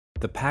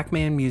The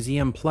Pac-Man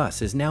Museum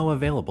Plus is now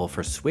available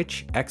for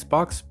Switch,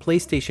 Xbox,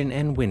 PlayStation,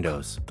 and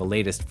Windows. The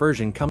latest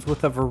version comes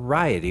with a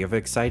variety of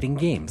exciting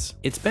games.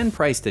 It's been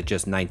priced at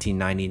just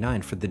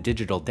 $19.99 for the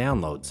digital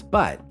downloads,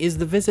 but is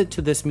the visit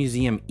to this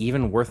museum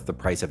even worth the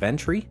price of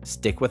entry?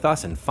 Stick with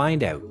us and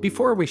find out.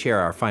 Before we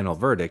share our final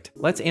verdict,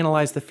 let's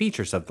analyze the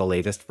features of the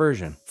latest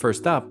version.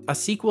 First up, a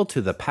sequel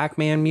to the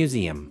Pac-Man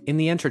Museum. In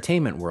the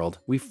entertainment world,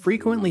 we've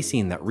frequently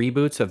seen that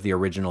reboots of the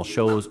original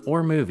shows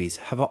or movies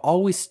have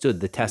always stood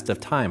the test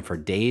of time for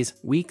days,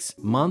 weeks,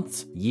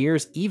 months,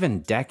 years,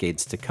 even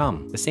decades to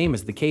come. The same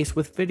is the case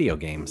with video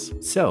games.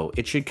 So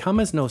it should come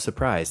as no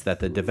surprise that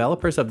the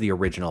developers of the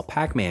original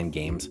Pac-Man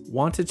games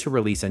wanted to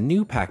release a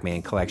new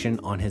Pac-Man collection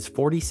on his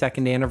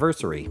 42nd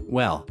anniversary.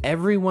 Well,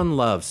 everyone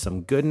loves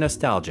some good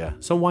nostalgia,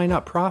 so why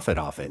not profit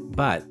off it?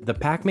 But the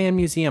Pac-Man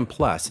Museum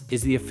Plus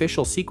is the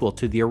official sequel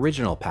to the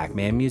original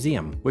Pac-Man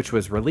Museum, which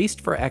was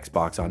released for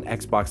Xbox on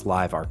Xbox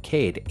Live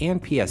Arcade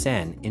and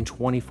PSN in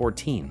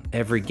 2014.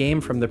 Every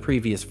game from the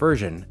previous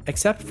version,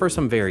 except for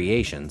some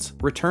variations,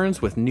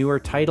 returns with newer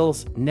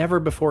titles never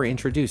before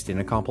introduced in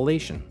a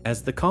compilation.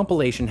 As the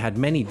compilation had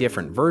many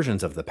different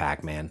versions of the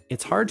Pac-Man,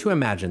 it's hard to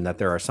imagine that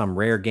there are some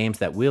rare games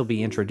that will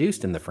be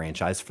introduced in the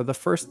franchise for the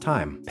first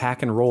time.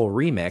 Pac-and-Roll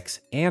Remix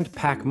and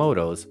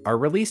Pac-Motos are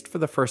released for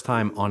the first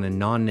time on a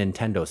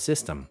non-Nintendo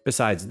system.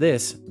 Besides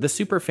this, the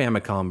Super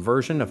Famicom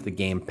version of the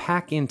game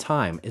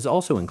Pac-in-Time is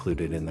also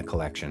included in the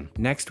collection.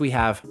 Next we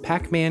have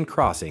Pac-Man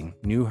Crossing: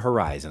 New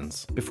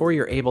Horizons. Before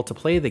you're able to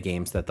play the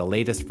games that the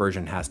latest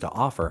version has to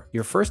offer,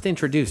 you're first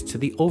introduced to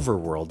the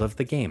overworld of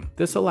the game.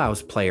 This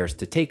allows players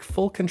to take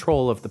full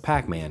control of the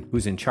Pac-Man,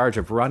 who's in charge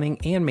of running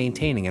and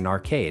maintaining an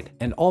arcade,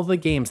 and all the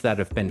games that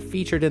have been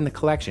featured in the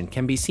collection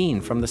can be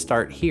seen from the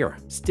start here.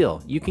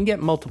 Still, you can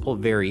get multiple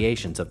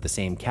variations of the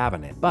same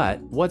cabinet, but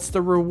what's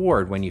the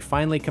reward when you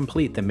finally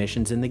complete the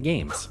missions in the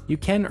games? You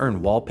can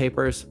earn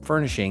wallpapers,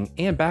 furnishing,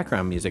 and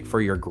background music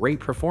for your great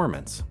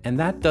performance, and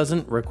that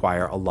doesn't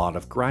require a lot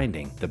of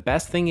grinding. The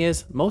best thing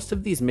is, most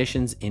of these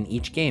missions in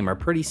each game are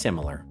pretty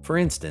similar. For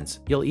instance,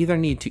 you'll either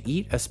need to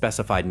eat a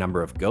specified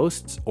number of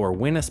ghosts or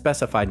win a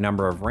specified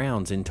number of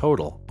rounds in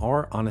total,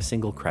 or on a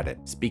single credit.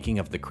 Speaking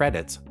of the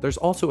credits, there's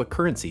also a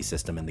currency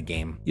system in the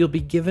game. You'll be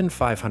given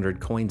 500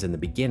 coins in the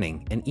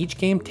beginning, and each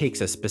game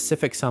takes a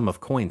specific sum of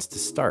coins to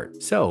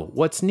start. So,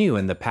 what's new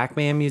in the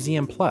Pac-Man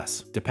Museum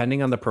Plus?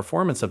 Depending on the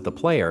performance of the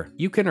player,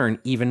 you can earn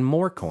even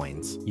more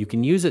coins. You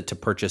can use it to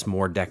purchase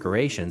more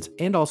decorations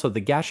and also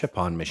the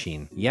gashapon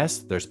machine. Yes,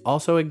 there's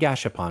also a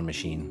gashapon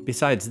machine.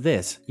 Besides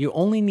this, you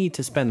only need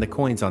to spend the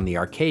coins on the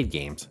arcade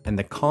games, and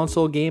the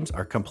console games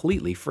are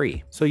completely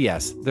free. So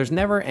yes, there's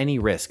never any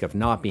risk of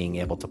not being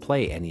able to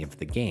play any of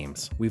the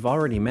games. We've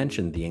already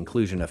mentioned the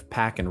inclusion of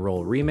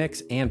Pac-and-Roll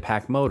Remix and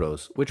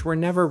Pac-Motos, which were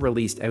never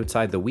released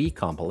outside the Wii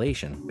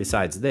compilation.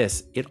 Besides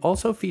this, it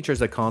also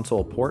features a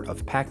console port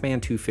of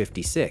Pac-Man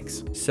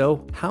 256.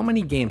 So how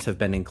many games have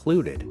been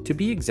included? To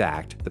be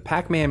exact, the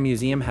Pac-Man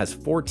Museum has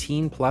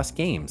 14 plus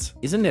games.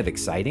 Isn't it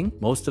exciting?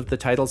 Most of the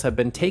titles have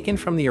been taken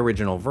from the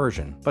original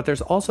version, but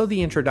there's also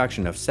the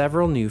introduction of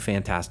several new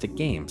fantastic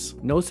games.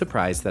 No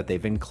surprise that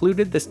they've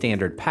included the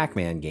standard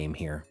Pac-Man game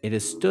here. It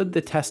has stood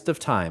the test of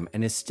time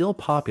and is still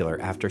popular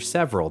after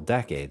several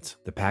decades.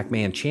 The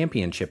Pac-Man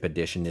Championship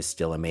Edition is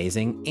still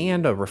amazing,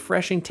 and a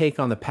refreshing take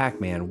on the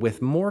Pac-Man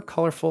with more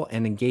colorful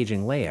and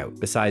engaging layout.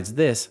 Besides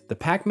this, the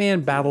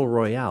Pac-Man Battle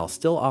Royale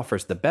still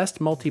offers the best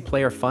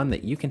multiplayer fun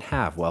that you can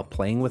have while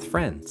playing with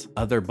friends.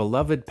 Other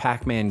beloved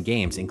Pac-Man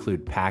games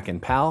include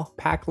Pac-and-Pal,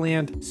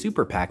 pac-land,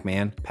 Super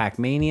Pac-Man,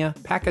 pac-mania,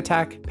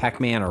 pac-attack,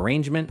 Pac-Man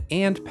Arrangement,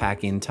 and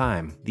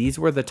Pac-in-Time. These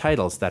were the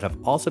titles that have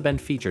also been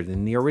featured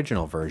in the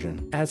original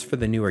version. As for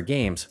the newer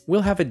games,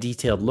 we'll have a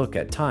detailed look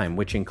at time,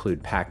 which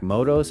include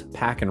Pac-Motos,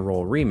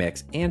 Pac-and-Roll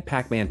Remix, and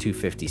Pac-Man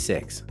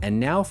 256. And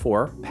now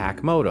for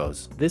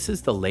Pac-Motos. This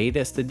is the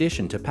latest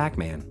addition to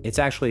Pac-Man. It's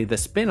actually the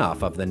spin-off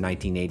of the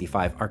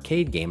 1985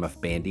 arcade game of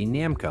Bandai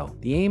Namco.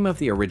 The aim of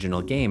the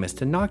original game is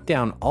to knock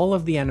down all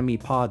of the enemy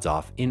pods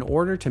off in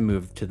order to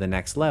move to the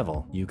next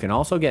level. You can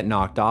also get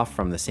knocked off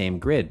from the same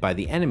grid by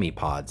the enemy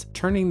pods,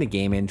 turning the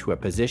game into a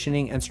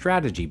positioning and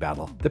strategy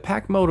battle. The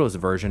Pac-Motos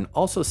version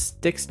also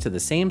sticks to the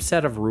same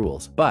set of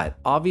rules, but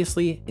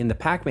obviously in the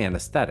Pac-Man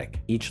aesthetic.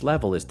 Each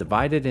level is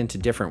divided into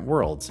different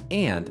worlds,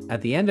 and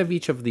at the end of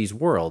each of these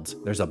worlds,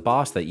 there's a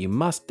boss that you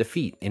must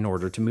defeat in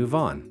order to move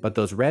on. But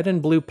those red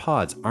and blue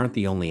pods aren't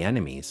the only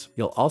enemies.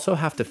 You'll also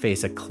have to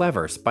face a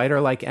clever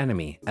spider-like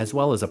enemy, as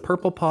well as a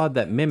purple pod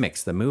that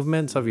mimics the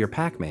movements of your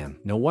Pac-Man.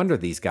 No wonder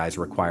these guys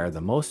require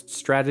the most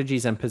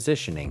strategies and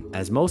positioning,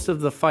 as most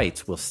of the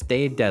fights will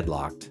stay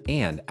deadlocked,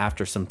 and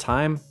after some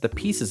time, the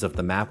pieces of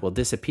the map will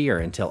disappear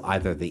until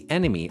either the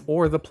enemy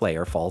or the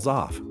player falls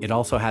off. It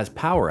also has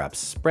power-ups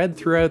spread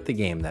throughout the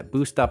game that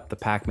boost up the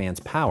Pac-Man's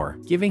power,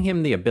 giving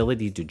him the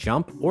ability to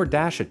jump or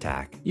dash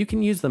attack. You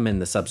can use them in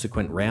the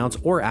subsequent rounds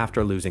or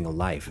after losing a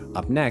life.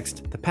 Up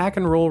next, the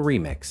Pac-and-Roll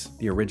Remix.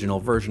 The original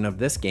version of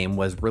this game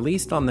was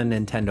released on the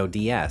Nintendo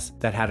DS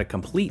that had a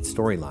complete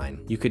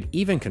storyline. You could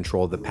even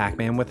control the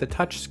Pac-Man with a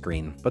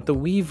touchscreen, but the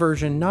Wii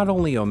version not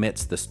only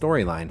omits the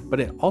storyline, but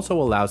it also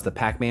also allows the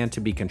Pac-Man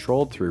to be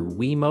controlled through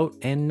Wiimote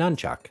and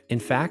Nunchuck. In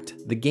fact,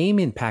 the game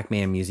in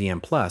Pac-Man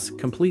Museum Plus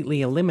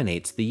completely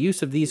eliminates the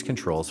use of these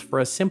controls for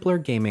a simpler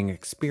gaming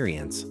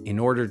experience. In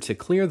order to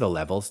clear the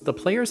levels, the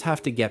players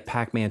have to get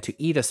Pac-Man to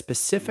eat a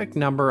specific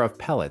number of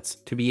pellets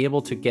to be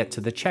able to get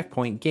to the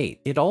checkpoint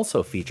gate. It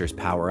also features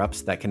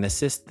power-ups that can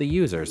assist the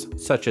users,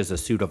 such as a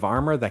suit of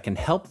armor that can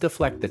help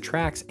deflect the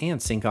tracks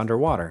and sink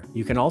underwater.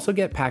 You can also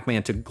get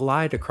Pac-Man to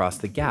glide across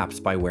the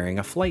gaps by wearing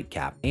a flight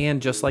cap. And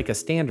just like a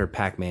standard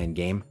Pac-Man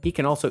game, he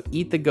can also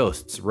eat the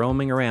ghosts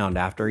roaming around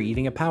after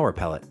eating a power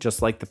pellet.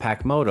 Just like the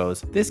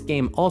Pac-Motos, this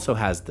game also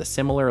has the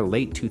similar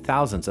late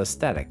 2000s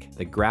aesthetic.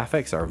 The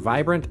graphics are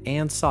vibrant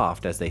and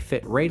soft as they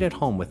fit right at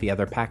home with the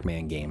other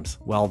Pac-Man games.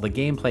 While the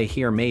gameplay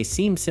here may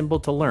seem simple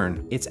to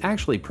learn, it's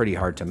actually pretty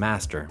hard to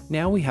master.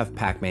 Now we have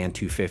Pac-Man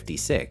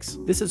 256.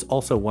 This is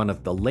also one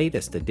of the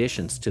latest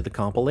additions to the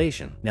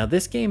compilation. Now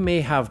this game may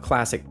have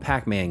classic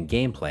Pac-Man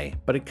gameplay,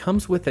 but it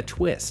comes with a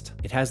twist.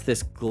 It has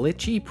this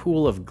glitchy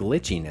pool of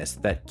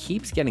glitchiness that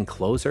keeps getting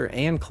closer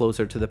and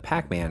closer to the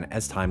Pac-Man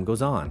as time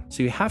goes on.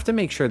 So you have to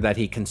make sure that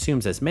he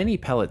consumes as many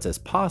pellets as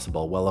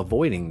possible while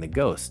avoiding the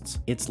ghosts.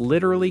 It's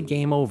literally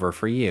game over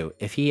for you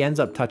if he ends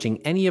up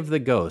touching any of the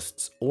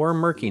ghosts or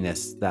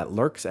murkiness that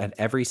lurks at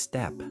every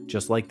step.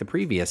 Just like the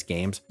previous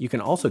games, you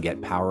can also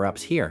get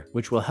power-ups here,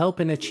 which will help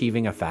in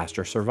achieving a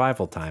faster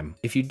survival time.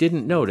 If you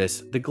didn't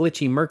notice, the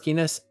glitchy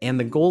murkiness and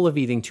the goal of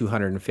eating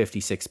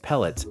 256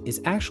 pellets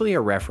is actually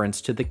a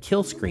reference to the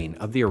kill screen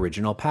of the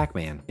original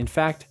Pac-Man. In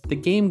fact, the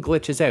game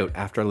glitches out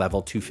after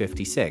level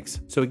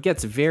 256, so it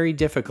gets very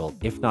difficult,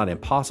 if not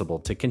impossible,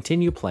 to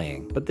continue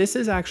playing. But this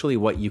is actually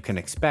what you can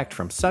expect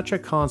from such a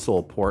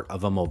console port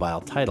of a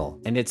mobile title,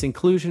 and its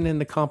inclusion in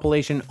the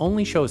compilation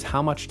only shows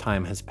how much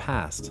time has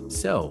passed.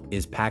 So,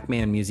 is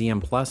Pac-Man Museum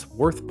Plus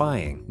worth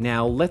buying?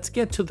 Now let's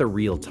get to the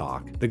real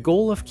talk. The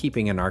goal of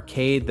keeping an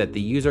arcade that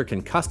the user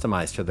can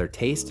customize to their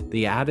taste,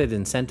 the added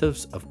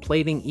incentives of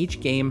plating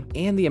each game,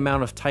 and the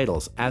amount of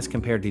titles as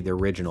compared to the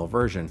original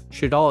version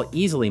should all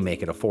easily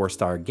make it a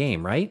 4-star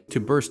game, right? To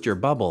burst your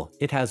bubble,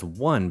 it has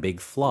one big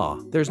flaw.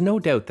 There's no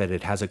doubt that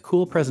it has a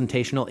cool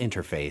presentational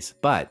interface,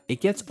 but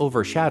it gets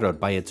overshadowed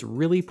by its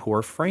really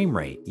poor frame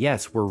rate.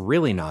 Yes, we're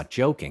really not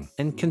joking.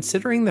 And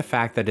considering the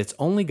fact that it's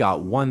only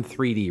got one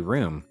 3D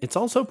room, it's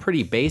also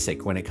pretty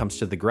basic when it comes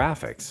to the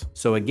graphics.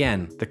 So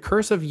again, the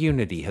curse of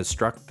Unity has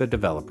struck the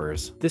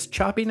developers. This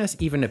choppiness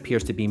even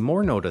appears to be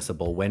more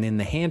noticeable when in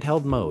the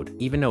handheld mode,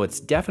 even though it's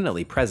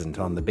definitely present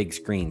on the big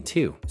screen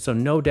too. So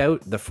no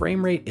doubt, the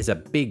frame rate is a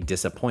big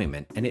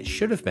disappointment, and it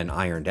should have been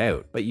ironed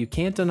out. But you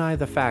can't deny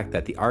the fact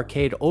that the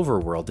arcade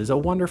overworld is a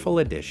wonderful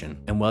addition.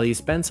 And while you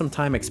spend some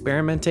time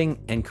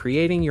experimenting and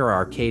creating your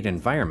arcade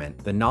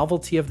environment, the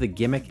novelty of the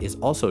gimmick is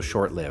also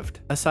short-lived.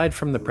 Aside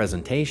from the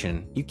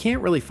presentation, you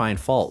can't really find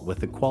fault with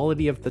the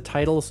quality of the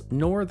titles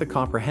nor the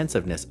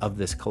comprehensiveness of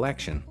this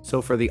collection.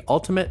 So for the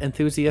ultimate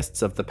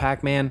enthusiasts of the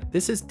Pac-Man,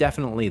 this is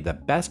definitely the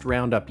best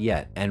roundup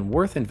yet and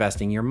worth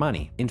investing your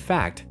money. In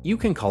fact, you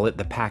can call it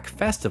the Pac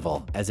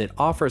Festival, as it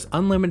offers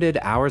unlimited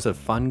hours of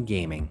fun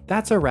gaming.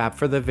 That's a wrap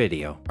for the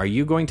video. Are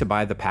you going to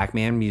buy the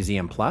Pac-Man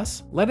Museum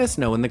Plus? Let us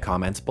know in the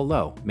comments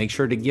below. Make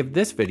sure to give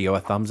this video a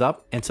thumbs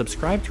up and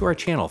subscribe to our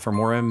channel for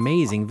more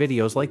amazing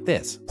videos like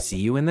this. See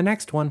you in the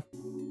next one.